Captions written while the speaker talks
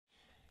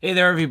Hey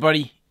there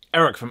everybody,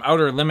 Eric from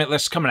Outer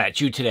Limitless coming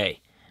at you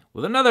today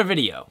with another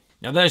video.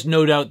 Now there's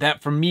no doubt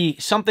that for me,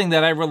 something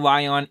that I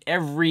rely on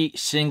every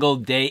single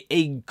day,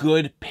 a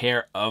good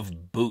pair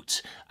of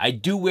boots. I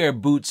do wear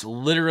boots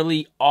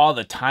literally all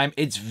the time.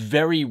 It's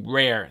very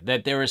rare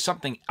that there is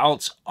something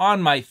else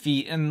on my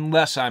feet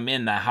unless I'm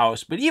in the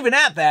house. But even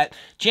at that,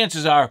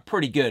 chances are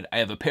pretty good I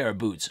have a pair of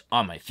boots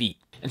on my feet.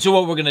 And so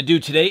what we're going to do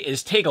today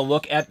is take a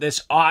look at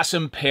this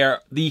awesome pair,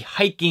 the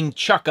hiking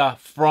Chukka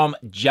from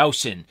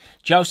Jousen.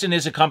 Jousen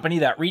is a company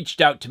that reached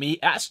out to me,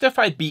 asked if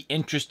I'd be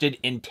interested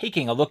in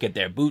taking a look at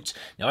their boots.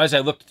 Now, as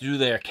I looked through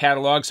their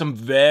catalog, some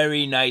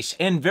very nice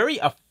and very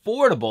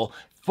affordable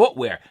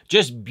footwear,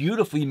 just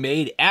beautifully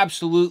made,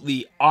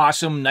 absolutely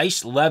awesome,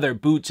 nice leather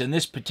boots in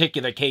this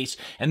particular case.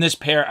 And this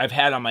pair I've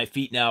had on my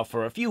feet now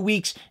for a few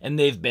weeks, and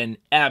they've been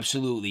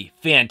absolutely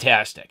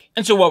fantastic.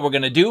 And so what we're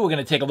going to do, we're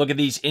going to take a look at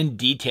these in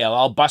detail.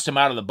 I'll bust them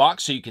out of the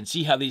box so you can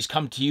see how these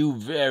come to you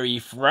very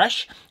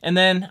fresh. And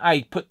then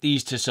I put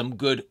these to some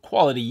good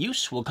quality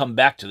use. We'll come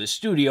back to the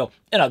studio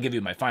and I'll give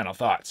you my final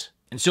thoughts.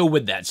 And so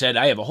with that said,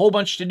 I have a whole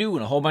bunch to do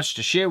and a whole bunch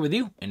to share with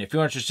you. And if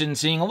you're interested in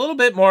seeing a little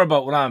bit more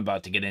about what I'm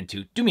about to get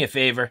into, do me a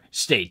favor,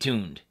 stay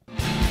tuned.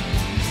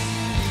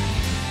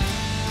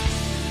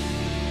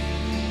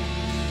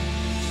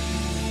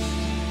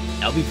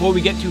 Now before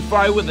we get too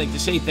far, I would like to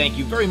say thank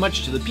you very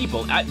much to the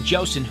people at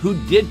Jousen who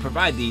did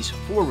provide these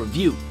for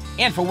review.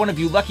 And for one of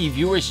you lucky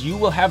viewers, you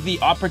will have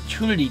the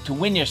opportunity to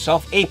win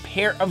yourself a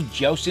pair of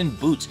Jousen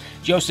boots.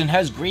 Jousen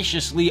has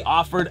graciously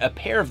offered a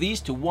pair of these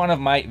to one of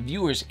my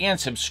viewers and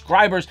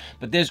subscribers,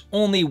 but there's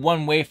only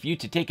one way for you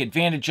to take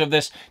advantage of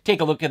this.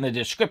 Take a look in the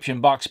description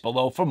box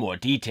below for more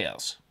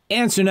details.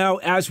 And so now,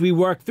 as we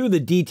work through the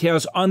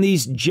details on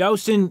these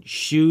Jousen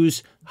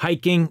shoes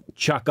hiking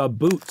Chukka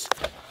boots.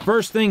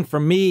 First thing for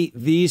me,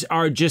 these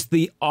are just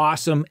the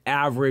awesome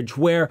average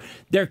wear.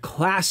 They're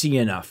classy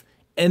enough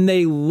and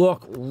they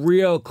look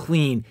real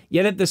clean,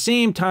 yet at the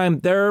same time,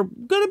 they're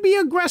gonna be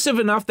aggressive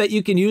enough that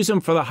you can use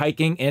them for the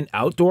hiking and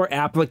outdoor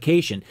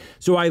application.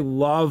 So I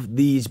love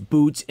these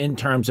boots in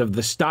terms of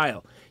the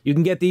style. You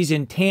can get these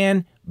in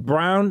tan,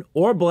 brown,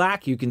 or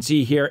black. You can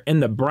see here in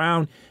the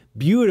brown,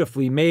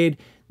 beautifully made.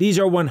 These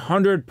are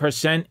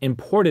 100%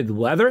 imported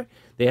leather.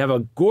 They have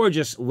a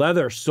gorgeous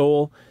leather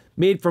sole,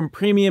 made from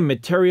premium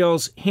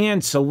materials,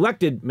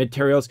 hand-selected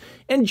materials,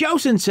 and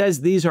Jousen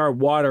says these are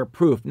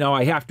waterproof. Now,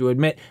 I have to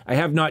admit, I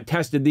have not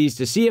tested these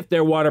to see if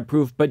they're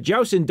waterproof, but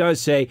Jousen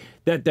does say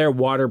that they're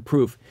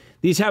waterproof.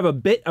 These have a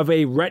bit of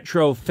a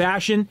retro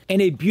fashion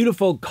and a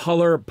beautiful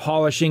color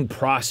polishing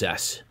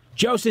process.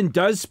 Jousen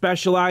does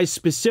specialize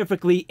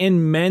specifically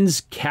in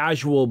men's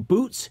casual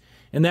boots,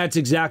 and that's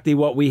exactly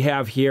what we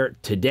have here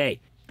today.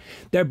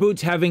 Their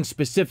boots having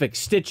specific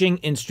stitching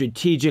in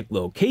strategic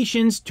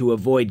locations to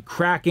avoid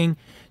cracking,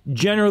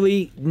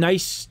 generally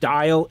nice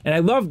style, and I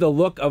love the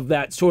look of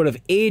that sort of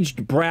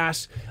aged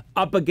brass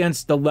up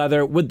against the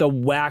leather with the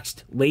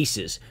waxed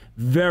laces.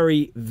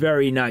 Very,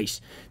 very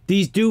nice.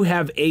 These do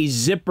have a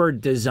zipper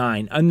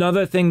design.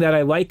 Another thing that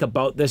I like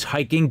about this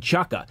hiking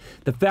Chukka,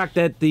 the fact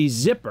that the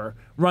zipper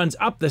runs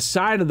up the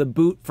side of the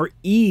boot for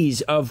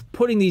ease of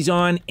putting these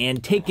on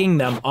and taking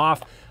them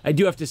off. I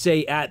do have to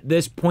say, at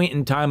this point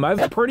in time,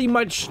 I've pretty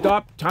much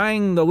stopped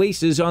tying the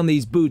laces on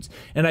these boots,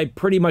 and I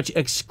pretty much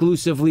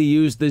exclusively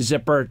use the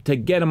zipper to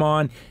get them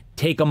on,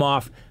 take them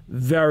off.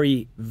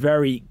 Very,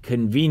 very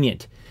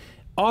convenient.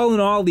 All in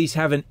all, these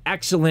have an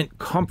excellent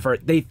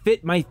comfort. They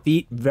fit my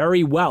feet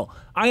very well.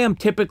 I am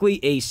typically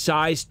a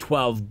size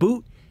 12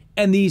 boot,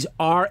 and these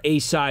are a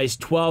size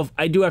 12.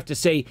 I do have to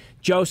say,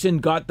 Jousen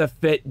got the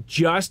fit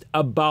just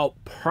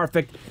about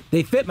perfect.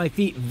 They fit my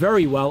feet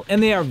very well,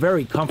 and they are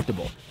very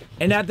comfortable.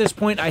 And at this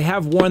point, I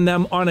have worn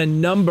them on a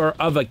number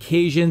of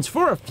occasions.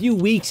 For a few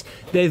weeks,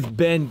 they've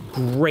been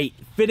great,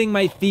 fitting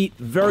my feet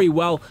very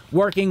well,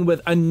 working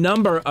with a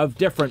number of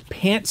different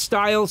pant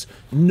styles,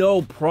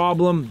 no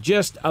problem,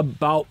 just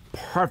about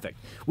perfect.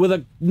 With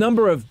a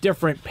number of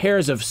different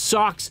pairs of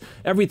socks,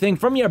 everything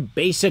from your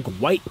basic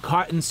white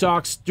cotton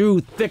socks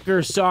through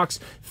thicker socks,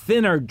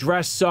 thinner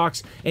dress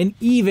socks, and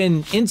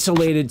even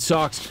insulated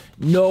socks,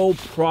 no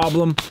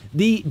problem.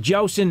 The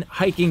Jousen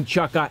hiking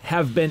Chukka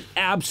have been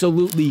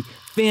absolutely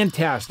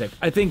fantastic.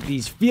 I think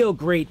these feel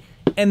great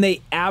and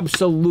they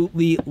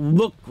absolutely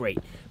look great.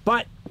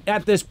 But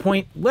at this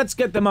point, let's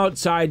get them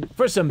outside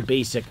for some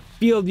basic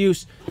field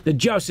use. The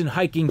Jousen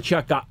hiking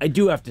Chukka, I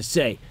do have to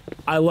say,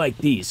 I like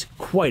these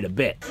quite a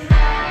bit.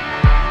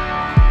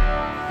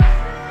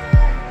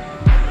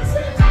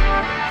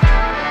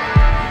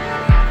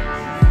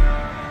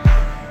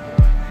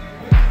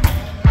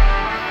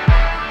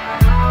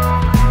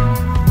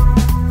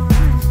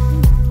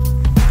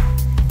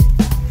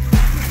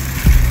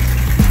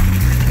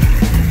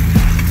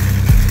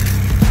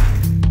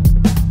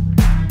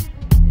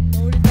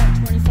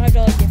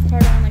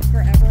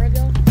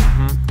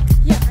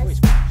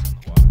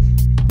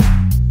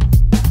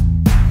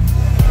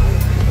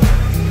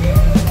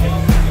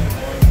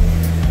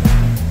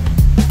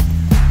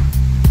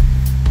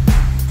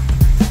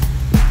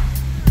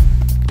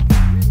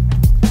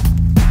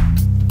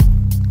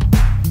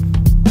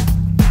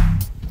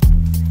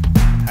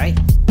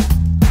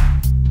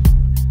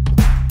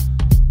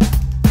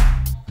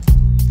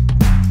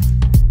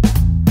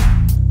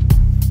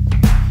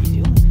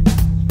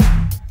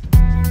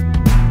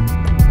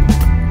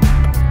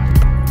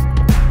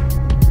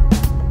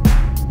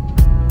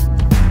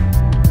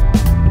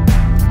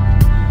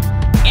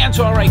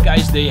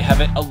 guys, there you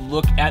have it, a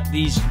look at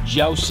these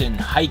Jousen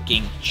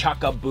hiking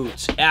Chukka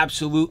boots.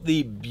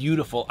 Absolutely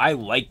beautiful. I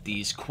like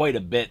these quite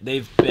a bit.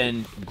 They've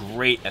been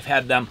great. I've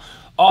had them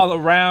all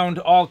around,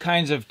 all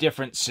kinds of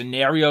different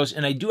scenarios,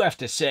 and I do have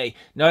to say,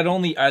 not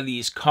only are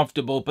these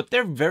comfortable, but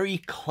they're very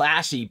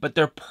classy, but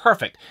they're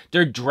perfect.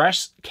 They're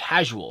dress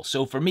casual,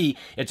 so for me,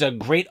 it's a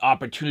great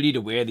opportunity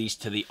to wear these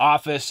to the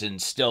office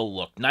and still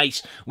look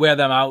nice, wear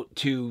them out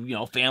to, you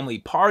know, family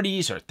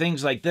parties or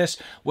things like this,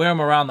 wear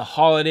them around the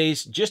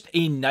holidays. Just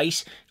a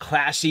nice,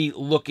 classy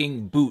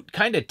looking boot,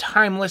 kind of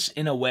timeless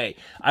in a way.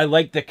 I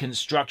like the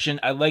construction,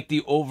 I like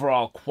the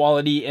overall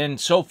quality, and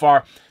so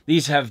far,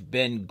 these have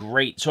been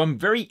great. So I'm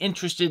very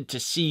interested to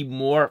see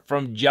more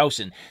from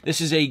Jousen.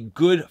 This is a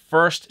good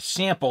first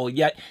sample,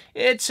 yet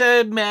it's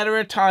a matter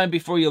of time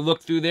before you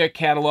look through their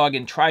catalog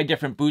and try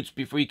different boots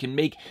before you can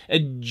make a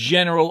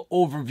general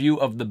overview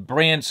of the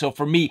brand. So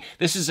for me,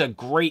 this is a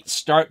great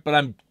start, but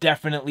I'm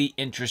definitely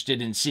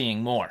interested in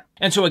seeing more.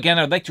 And so again,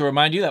 I'd like to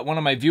remind you that one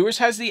of my viewers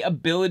has the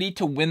ability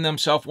to win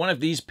themselves one of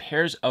these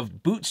pairs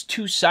of boots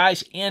to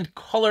size and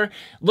color.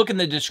 Look in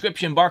the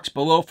description box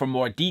below for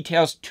more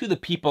details. To the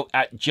people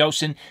at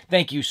Jousen,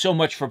 thank you so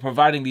much for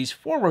providing these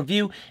for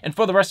review. And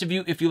for the rest of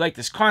you, if you like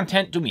this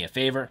content, do me a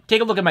favor.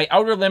 Take a look at my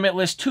Outer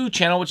Limitless 2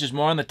 channel, which is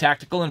more on the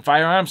tactical and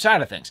firearm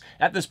side of things.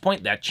 At this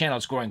point, that channel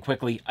is growing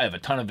quickly. I have a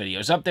ton of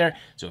videos up there.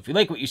 So if you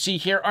like what you see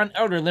here on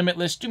Outer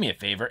Limitless, do me a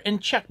favor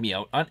and check me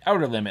out on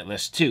Outer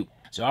Limitless 2.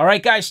 So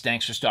alright guys,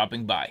 thanks for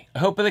stopping by. I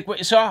hope you like what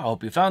you saw. I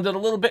hope you found it a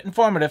little bit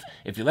informative.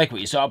 If you like what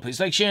you saw, please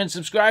like, share, and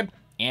subscribe.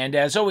 And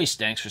as always,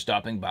 thanks for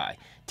stopping by.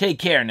 Take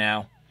care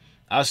now.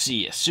 I'll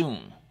see you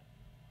soon.